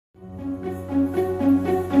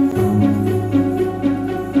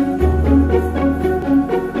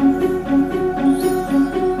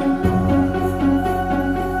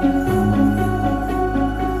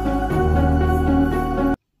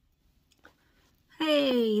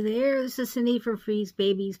Hey there, this is Cindy for Freeze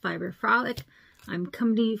Babies Fiber Frolic. I'm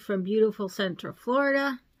coming to you from beautiful Central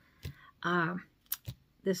Florida.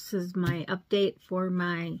 This is my update for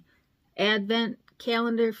my Advent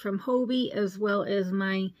calendar from Hobie, as well as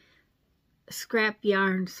my scrap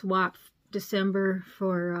yarn swap December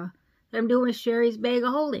for I'm doing with Sheri's Bag of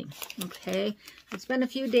Holding. Okay, it's been a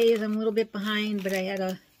few days. I'm a little bit behind, but I had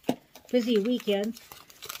a busy weekend.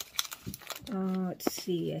 Let's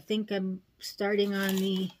see, I think I'm starting on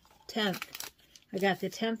the 10th. I got the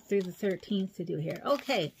 10th through the 13th to do here.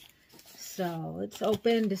 Okay, so let's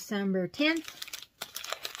open December 10th.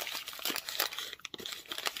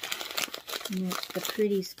 And it's the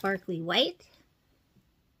pretty sparkly white.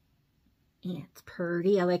 And it's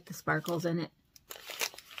pretty. I like the sparkles in it.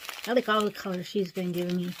 I like all the colors she's been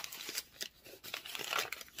giving me.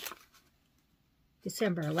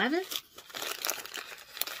 December 11th.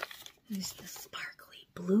 There's the sparkly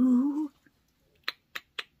blue.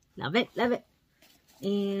 Love it, love it.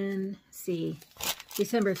 And let's see,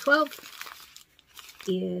 December 12th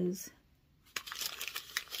is,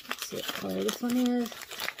 let's see what color this one is.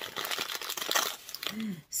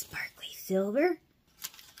 Sparkly silver.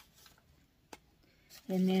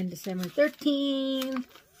 And then December 13th,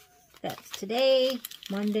 that's today,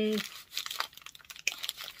 Monday.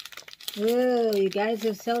 Whoa, you guys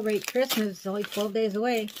have celebrate Christmas. It's only 12 days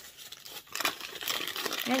away.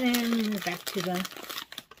 And then we're back to the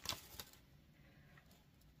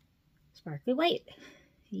sparkly white.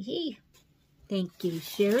 Yee. Thank you,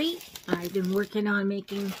 Sheri. I've been working on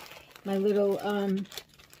making my little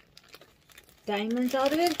diamonds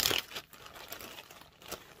out of it.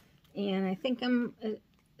 And I think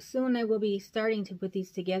soon I will be starting to put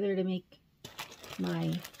these together to make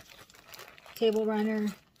my table runner.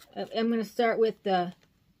 I'm going to start with the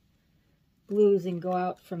blues and go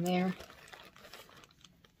out from there.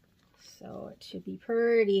 So it should be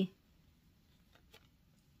pretty.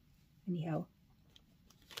 Anyhow,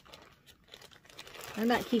 I'm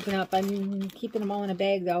not keeping up. I'm keeping them all in a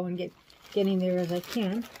bag though and getting there as I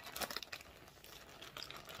can.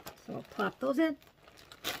 So I'll pop those in.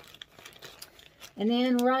 And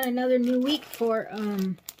then we're on another new week for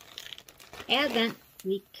Advent,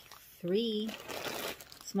 week 3.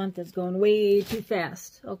 This month is going way too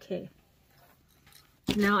fast. Okay.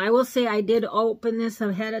 Now, I will say I did open this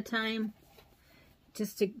ahead of time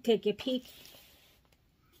just to take a peek.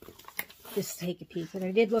 Just to take a peek. And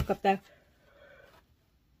I did look up that.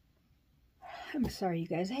 I'm sorry, you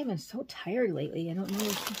guys. I have been so tired lately. I don't know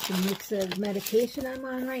if it's a mix of medication I'm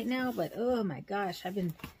on right now, but oh my gosh, I've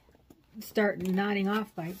been starting nodding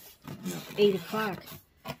off by 8 o'clock.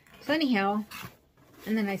 So anyhow,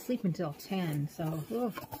 and then I sleep until 10. So,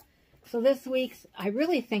 oof. So this week's, I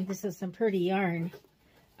really think this is some pretty yarn.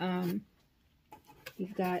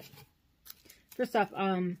 You've got, first off,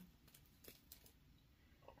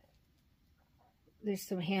 there's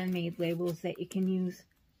some handmade labels that you can use.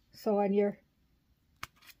 So on your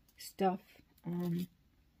stuff,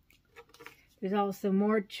 there's also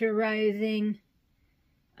moisturizing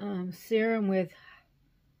serum with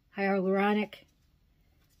hyaluronic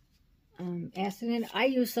acid in it. I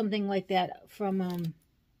use something like that from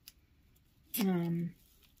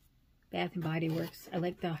Bath and Body Works. I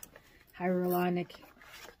like the hyaluronic.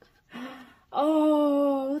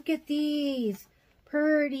 Oh, look at these.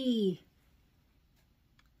 Pretty.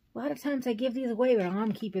 A lot of times I give these away, but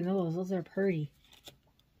I'm keeping those. Those are pretty.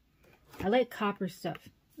 I like copper stuff.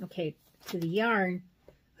 Okay, to the yarn.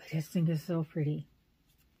 This thing is so pretty.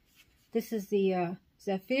 This is the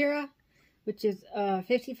Zephyra, which is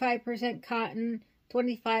 55% cotton,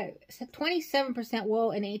 27%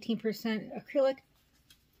 wool, and 18% acrylic.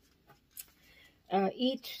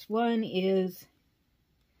 Each one is,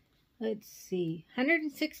 let's see,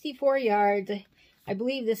 164 yards. I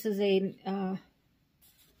believe this is I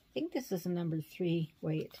think this is a number 3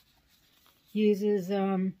 weight. Uses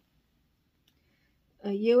a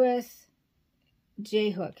US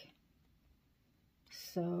J-hook.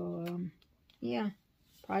 So, yeah,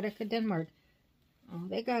 product of Denmark. Oh,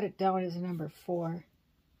 they got it down as a number 4.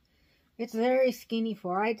 It's very skinny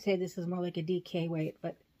 4. I'd say this is more like a DK weight,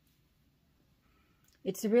 but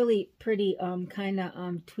it's a really pretty kind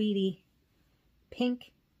of tweedy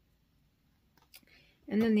pink.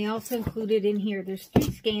 And then they also included in here, there's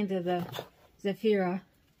 3 skeins of the Zephyra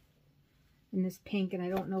in this pink, and I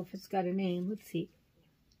don't know if it's got a name. Let's see.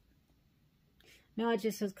 No, it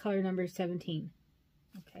just says color number 17.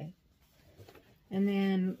 Okay. And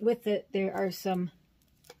then with it, there are some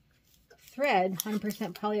thread,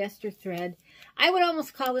 100% polyester thread. I would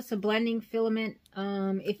almost call this a blending filament.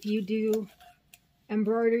 If you do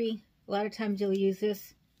embroidery, a lot of times you'll use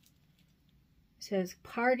this. It says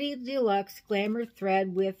Party Deluxe Glamour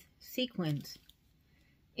Thread with Sequins.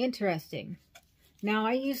 Interesting. Now,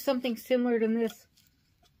 I used something similar to this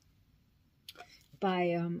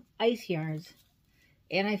by Ice Yarns,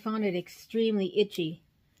 and I found it extremely itchy,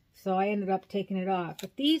 so I ended up taking it off.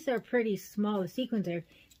 But these are pretty small. The sequins are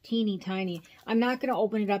teeny tiny. I'm not going to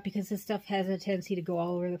open it up because this stuff has a tendency to go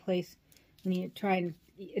all over the place when you try and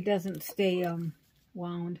it doesn't stay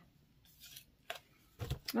wound.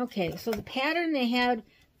 Okay, so the pattern they had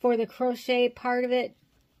for the crochet part of it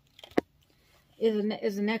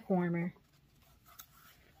is a neck warmer.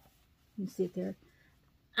 You see it there.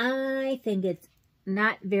 I think it's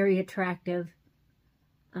not very attractive.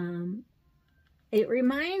 It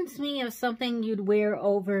reminds me of something you'd wear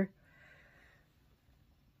over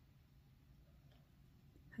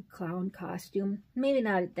a clown costume. Maybe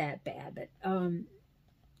not that bad, but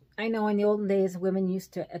I know in the olden days women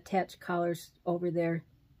used to attach collars over their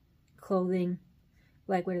clothing.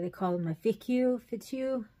 Like, what do they call them? A fichu? I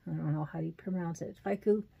don't know how you pronounce it.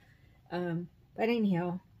 Fiku. But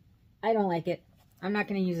anyhow, I don't like it. I'm not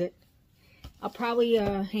going to use it. I'll probably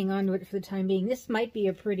hang on to it for the time being. This might be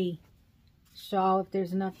a pretty shawl if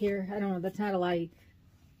there's enough here. I don't know. That's not a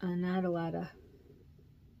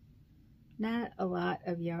lot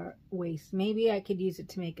of your waist. Maybe I could use it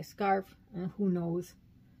to make a scarf. Who knows?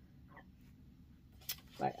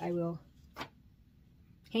 But I will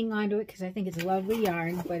hang on to it because I think it's a lovely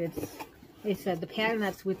yarn. But it's, they said the pattern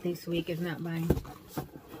that's with this week is not mine.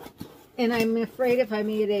 And I'm afraid if I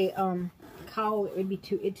made a cowl, it would be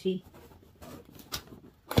too itchy.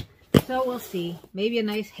 So we'll see. Maybe a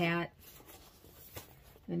nice hat.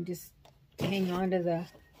 And just hang on to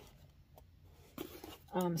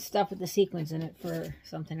the stuff with the sequins in it for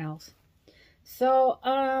something else. So,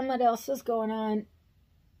 what else is going on?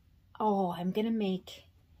 Oh, I'm going to make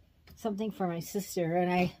something for my sister.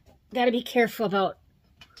 And I got to be careful about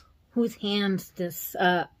whose hands this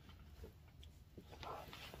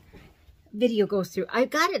video goes through. I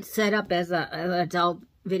got it set up as an adult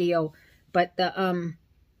video, but the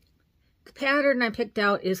pattern I picked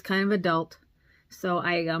out is kind of adult, so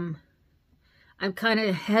I'm kind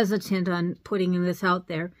of hesitant on putting this out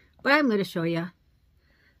there, but I'm going to show you.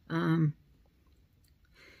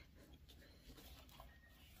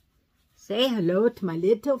 Say hello to my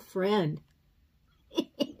little friend. I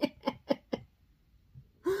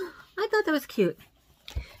thought that was cute.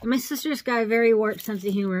 And my sister's got a very warped sense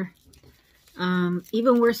of humor.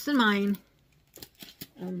 Even worse than mine.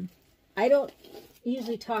 I don't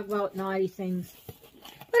usually talk about naughty things,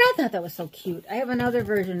 but I thought that was so cute. I have another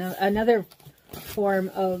version of another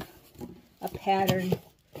form of a pattern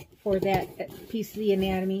for that piece of the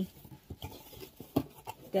anatomy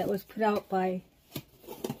that was put out by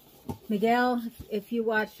Miguel. If you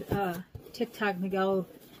watch TikTok, Miguel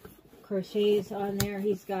crochets on there.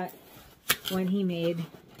 He's got one he made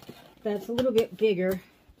that's a little bit bigger.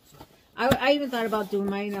 I even thought about doing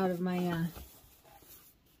mine out of my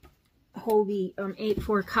Hobie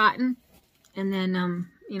 8/4 cotton, and then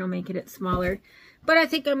you know, making it smaller. But I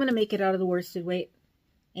think I'm gonna make it out of the worsted weight,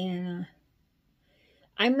 and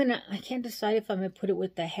I can't decide if I'm gonna put it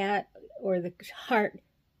with the hat or the heart.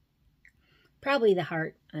 Probably the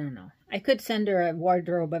heart. I don't know. I could send her a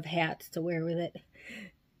wardrobe of hats to wear with it,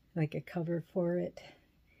 like a cover for it.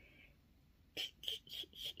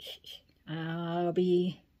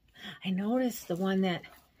 I noticed the one that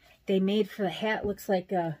they made for the hat looks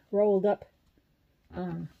like a rolled up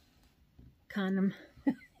condom.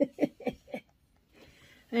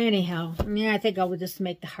 Anyhow, I mean, I think I would just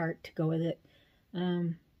make the heart to go with it.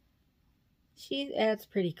 That's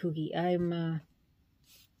pretty kooky.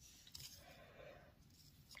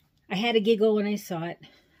 I had a giggle when I saw it.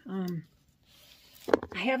 I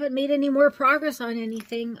haven't made any more progress on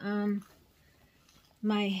anything.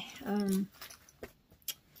 My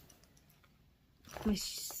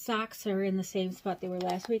socks are in the same spot they were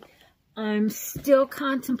last week. I'm still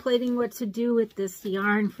contemplating what to do with this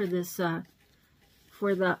yarn for this, from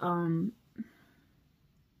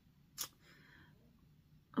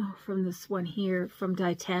this one here, from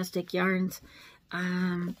Dynastic Yarns.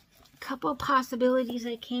 Couple possibilities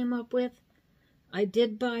I came up with. I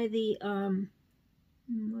did buy the,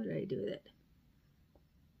 what did I do with it?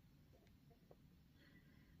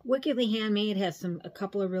 Wickedly Handmade has a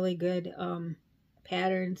couple of really good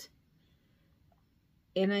patterns,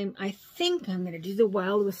 and I think I'm gonna do the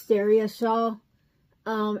Wild Wisteria shawl,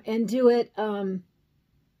 and do it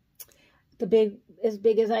as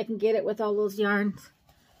big as I can get it with all those yarns,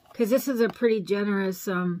 because this is a pretty generous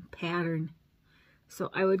pattern, so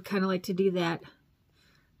I would kind of like to do that.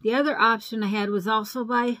 The other option I had was also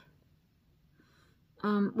by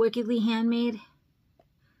Wickedly Handmade.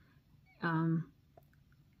 And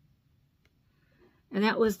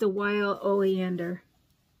that was the Wild Oleander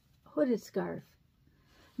hooded scarf.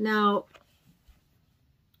 Now,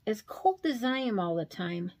 as cold as I am all the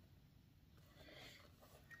time,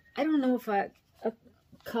 I don't know if a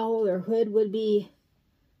cowl or hood would be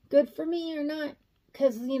good for me or not.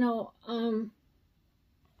 Because, you know,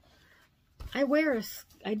 I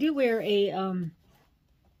do wear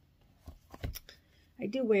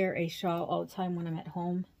a shawl all the time when I'm at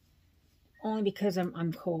home, only because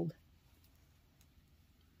I'm cold.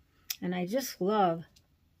 And I just love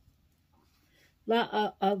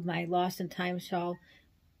of my Lost in Time shawl.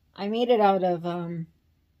 I made it out of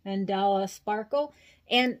Mandala Sparkle,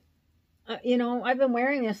 and you know, I've been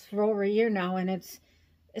wearing this for over a year now, and it's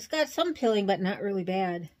got some pilling, but not really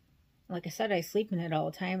bad. Like I said, I sleep in it all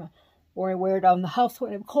the time, or I wear it out in the house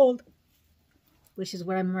when I'm cold, which is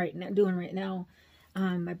what I'm doing right now.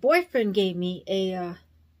 My boyfriend gave me a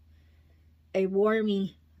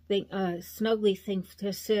warmy thing, snuggly thing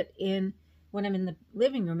to sit in when I'm in the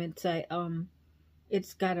living room.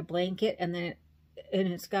 It's got a blanket, and then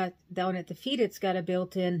it's got down at the feet, it's got a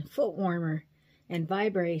built-in foot warmer and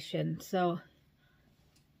vibration. So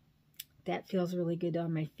that feels really good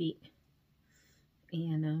on my feet.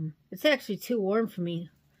 And it's actually too warm for me.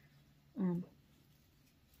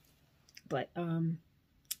 But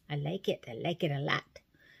I like it. I like it a lot.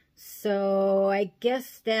 So I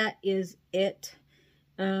guess that is it.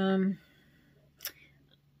 I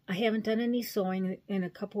haven't done any sewing in a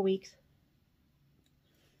couple weeks,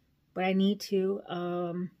 but I need to.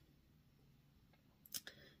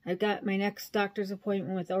 I've got my next doctor's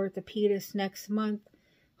appointment with orthopedist next month.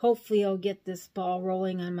 Hopefully I'll get this ball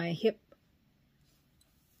rolling on my hip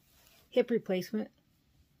replacement.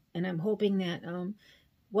 And I'm hoping that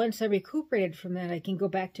once I recuperated from that, I can go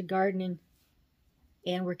back to gardening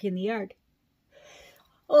and work in the yard.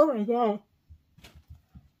 Oh my God.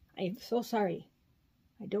 I'm so sorry.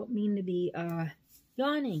 I don't mean to be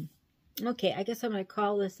yawning. Okay, I guess I'm going to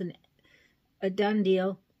call this a done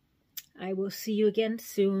deal. I will see you again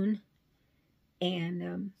soon.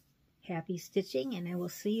 And happy stitching, and I will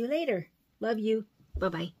see you later. Love you.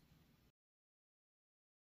 Bye-bye.